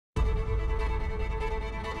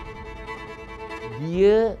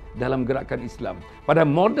dia dalam gerakan Islam. Pada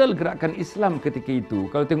model gerakan Islam ketika itu,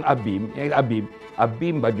 kalau tengok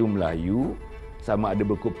Abim baju Melayu, sama ada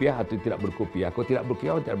berkopiah atau tidak berkopiah. Kalau tidak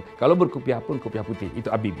berkopiah, kalau berkopiah pun kopiah putih. Itu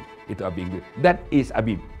Abim. That is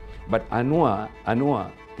Abim. But Anwar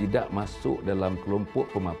tidak masuk dalam kelompok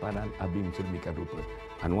pemaparan Abim sedemikian rupa.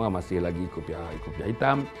 Anwar masih lagi kopiah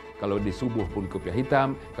hitam. Kalau di subuh pun kopiah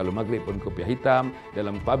hitam. Kalau maghrib pun kopiah hitam.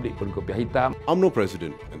 Dalam publik pun kopiah hitam. UMNO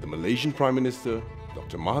President and the Malaysian Prime Minister,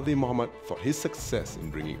 Dr. Mahathir Mohamad, thought his success in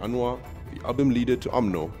bringing Anwar, the Abim leader, to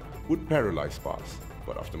UMNO would paralyze PAS.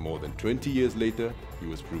 But after more than 20 years later, he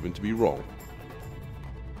was proven to be wrong.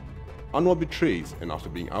 Anwar betrays, and after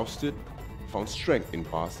being ousted, found strength in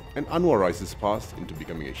PAS, and Anwar rises PAS into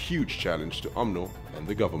becoming a huge challenge to UMNO and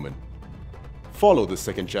the government. Follow the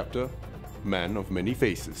second chapter, Man of Many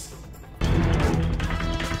Faces.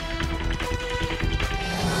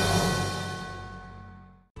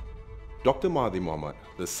 Dr. Mahathir Mohamad,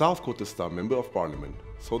 the South Kota Star Member of Parliament,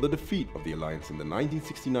 saw the defeat of the alliance in the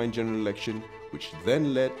 1969 general election, which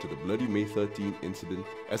then led to the bloody May 13 incident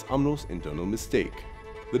as UMNO's internal mistake.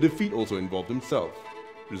 The defeat also involved himself,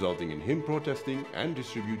 resulting in him protesting and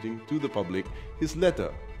distributing to the public his letter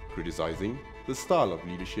criticizing the style of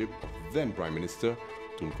leadership of then Prime Minister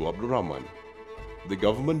Tunku Abdul Rahman. The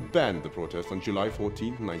government banned the protest on July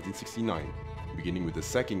 14, 1969, beginning with the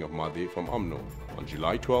sacking of Mahathir from UMNO on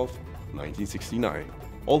July 12, 1969.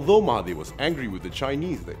 Although Mahathir was angry with the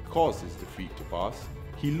Chinese that caused his defeat to PAS,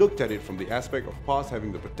 he looked at it from the aspect of PAS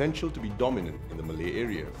having the potential to be dominant in the Malay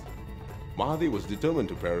areas. Mahathir was determined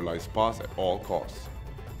to paralyze PAS at all costs.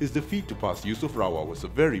 His defeat to PAS Yusof Rawah was a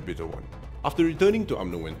very bitter one. After returning to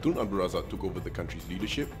UMNO when Tun Abdul Razak took over the country's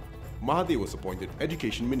leadership, Mahathir was appointed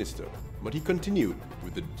Education Minister, but he continued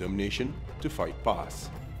with the determination to fight PAS.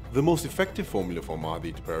 The most effective formula for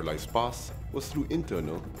Mahathir to paralyze PAS was through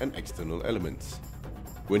internal and external elements.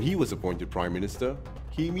 When he was appointed Prime Minister,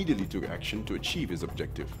 he immediately took action to achieve his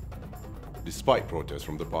objective, despite protests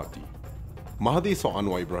from the party. Mahathir saw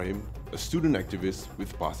Anwar Ibrahim, a student activist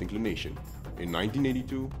with PAS inclination. In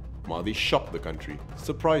 1982, Mahathir shocked the country,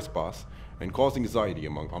 surprised PAS, and caused anxiety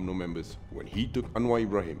among UMNO members when he took Anwar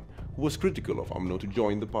Ibrahim, who was critical of UMNO, to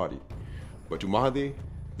join the party. But to Mahathir,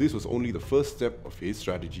 this was only the first step of his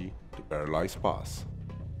strategy to paralyze PAS.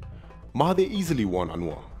 Mahathir easily won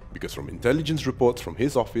Anwar because from intelligence reports from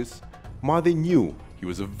his office, Mahathir knew he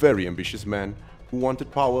was a very ambitious man who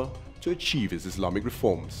wanted power to achieve his Islamic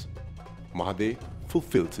reforms. Mahathir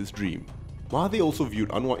fulfilled his dream. Mahathir also viewed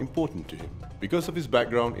Anwar important to him because of his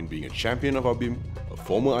background in being a champion of Abim, a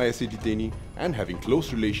former ISA detainee, and having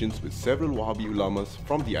close relations with several Wahhabi ulamas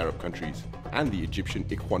from the Arab countries and the Egyptian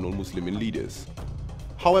Ikhwanul Muslimin leaders.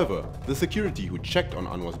 However, the security who checked on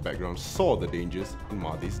Anwar's background saw the dangers in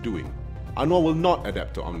Mahathir's doing. Anwar will not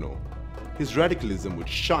adapt to UMNO. His radicalism would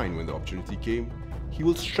shine when the opportunity came. He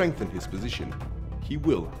will strengthen his position. He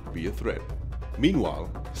will be a threat. Meanwhile,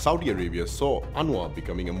 Saudi Arabia saw Anwar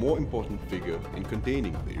becoming a more important figure in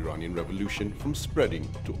containing the Iranian Revolution from spreading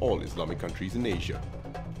to all Islamic countries in Asia.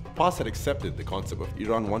 PAS had accepted the concept of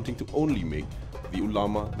Iran wanting to only make the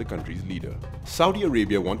ulama the country's leader. Saudi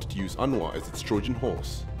Arabia wanted to use Anwar as its Trojan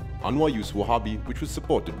horse. Anwar used Wahhabi, which was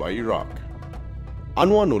supported by Iraq.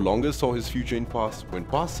 Anwar no longer saw his future in PAS when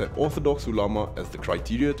PAS set orthodox ulama as the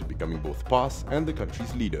criteria to becoming both PAS and the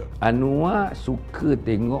country's leader. Anwar suka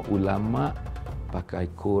tengok ulama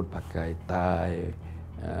pakai kot, pakai tie,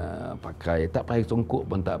 tak pakai songkok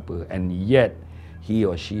pun tak apa, and yet he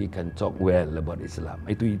or she can talk well about Islam.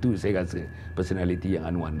 Itu saya rasa personality yang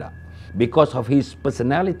Anwar nak. Because of his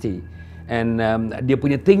personality and dia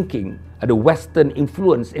punya thinking, ada Western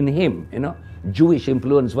influence in him, Jewish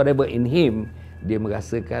influence, whatever in him, dia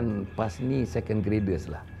merasakan PAS ni second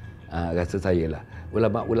graders lah. Rasa saya lah.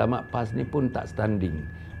 Ulama-ulama PAS ni pun tak standing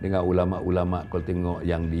dengan ulama-ulama kalau tengok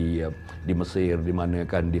yang di Mesir, di mana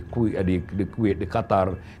kan di Kuwait, di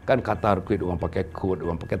Qatar, kan Qatar, Kuwait orang pakai coat,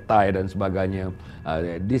 orang pakai tie dan sebagainya.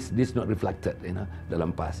 This not reflected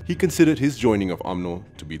dalam PAS. He considered his joining of UMNO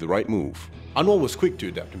to be the right move. Anwar was quick to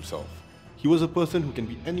adapt himself. He was a person who can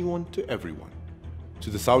be anyone to everyone. To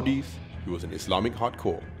the Saudis, he was an Islamic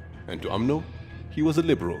hardcore, and to UMNO, he was a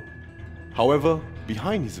liberal. However,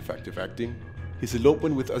 behind his effective acting, his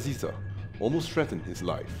elopement with Aziza almost threatened his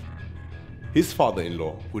life. His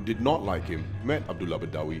father-in-law, who did not like him, met Abdullah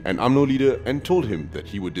Badawi, an UMNO leader, and told him that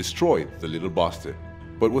he would destroy the little bastard,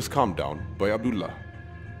 but was calmed down by Abdullah.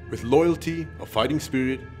 With loyalty, a fighting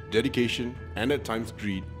spirit, dedication, and at times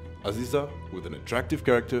greed, Aziza, with an attractive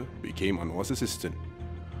character, became Anwar's assistant.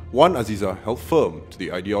 Aziza held firm to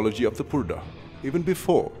the ideology of the Purda, even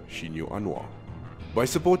before she knew Anwar. By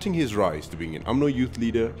supporting his rise to being an UMNO youth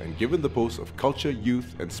leader and given the post of Culture,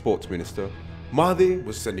 Youth and Sports Minister, Mahathir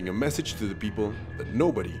was sending a message to the people that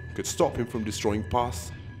nobody could stop him from destroying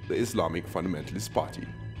PAS, the Islamic Fundamentalist Party.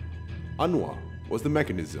 Anwar was the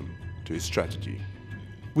mechanism to his strategy.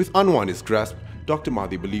 With Anwar in his grasp, Dr.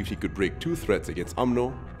 Mahathir believed he could break two threats against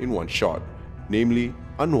UMNO in one shot, namely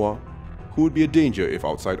Anwar, who would be a danger if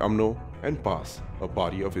outside UMNO, and PAS, a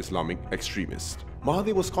party of Islamic extremists.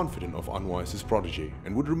 Mahathir was confident of Anwar as his protege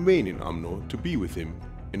and would remain in UMNO to be with him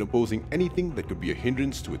in opposing anything that could be a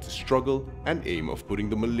hindrance to its struggle and aim of putting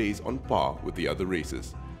the Malays on par with the other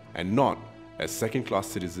races, and not as second-class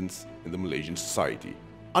citizens in the Malaysian society.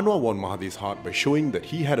 Anwar won Mahathir's heart by showing that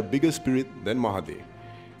he had a bigger spirit than Mahathir.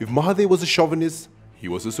 If Mahathir was a chauvinist, he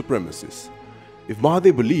was a supremacist. If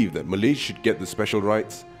Mahathir believed that Malays should get the special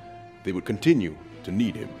rights, they would continue to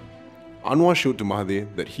need him. Anwar showed to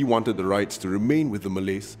Mahathir that he wanted the rights to remain with the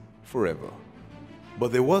Malays forever.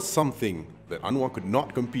 But there was something that Anwar could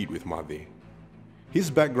not compete with Mahathir.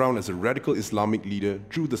 His background as a radical Islamic leader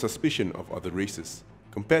drew the suspicion of other races,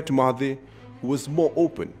 compared to Mahathir, who was more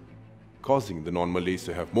open, causing the non-Malays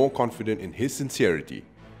to have more confidence in his sincerity.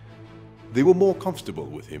 They were more comfortable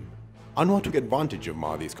with him. Anwar took advantage of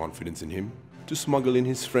Mahathir's confidence in him to smuggle in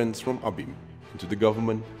his friends from ABIM into the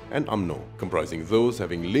government and UMNO, comprising those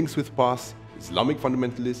having links with PAS, Islamic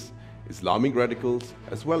fundamentalists, Islamic radicals,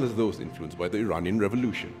 as well as those influenced by the Iranian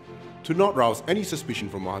Revolution. To not rouse any suspicion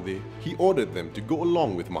from Mahathir, he ordered them to go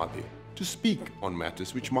along with Mahathir, to speak on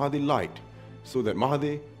matters which Mahathir liked, so that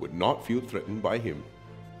Mahathir would not feel threatened by him.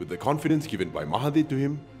 With the confidence given by Mahathir to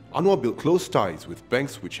him, Anwar built close ties with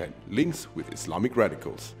banks which had links with Islamic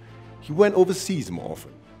radicals. He went overseas more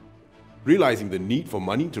often. Realizing the need for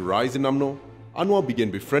money to rise in UMNO, Anwar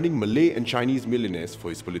began befriending Malay and Chinese millionaires for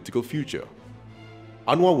his political future.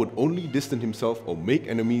 Anwar would only distance himself or make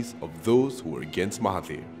enemies of those who were against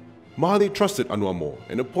Mahathir. Mahathir trusted Anwar more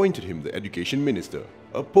and appointed him the Education Minister,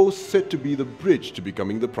 a post said to be the bridge to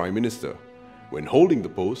becoming the Prime Minister. When holding the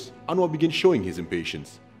post, Anwar began showing his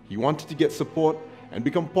impatience. He wanted to get support and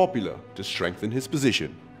become popular to strengthen his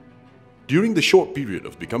position. During the short period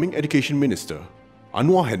of becoming Education Minister,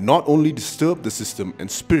 Anwar had not only disturbed the system and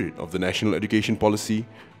spirit of the national education policy,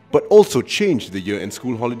 but also changed the year-end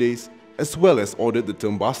school holidays, as well as ordered the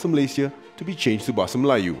term Bahasa Malaysia to be changed to Bahasa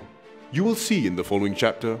Melayu. You will see in the following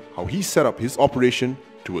chapter how he set up his operation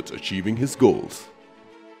towards achieving his goals.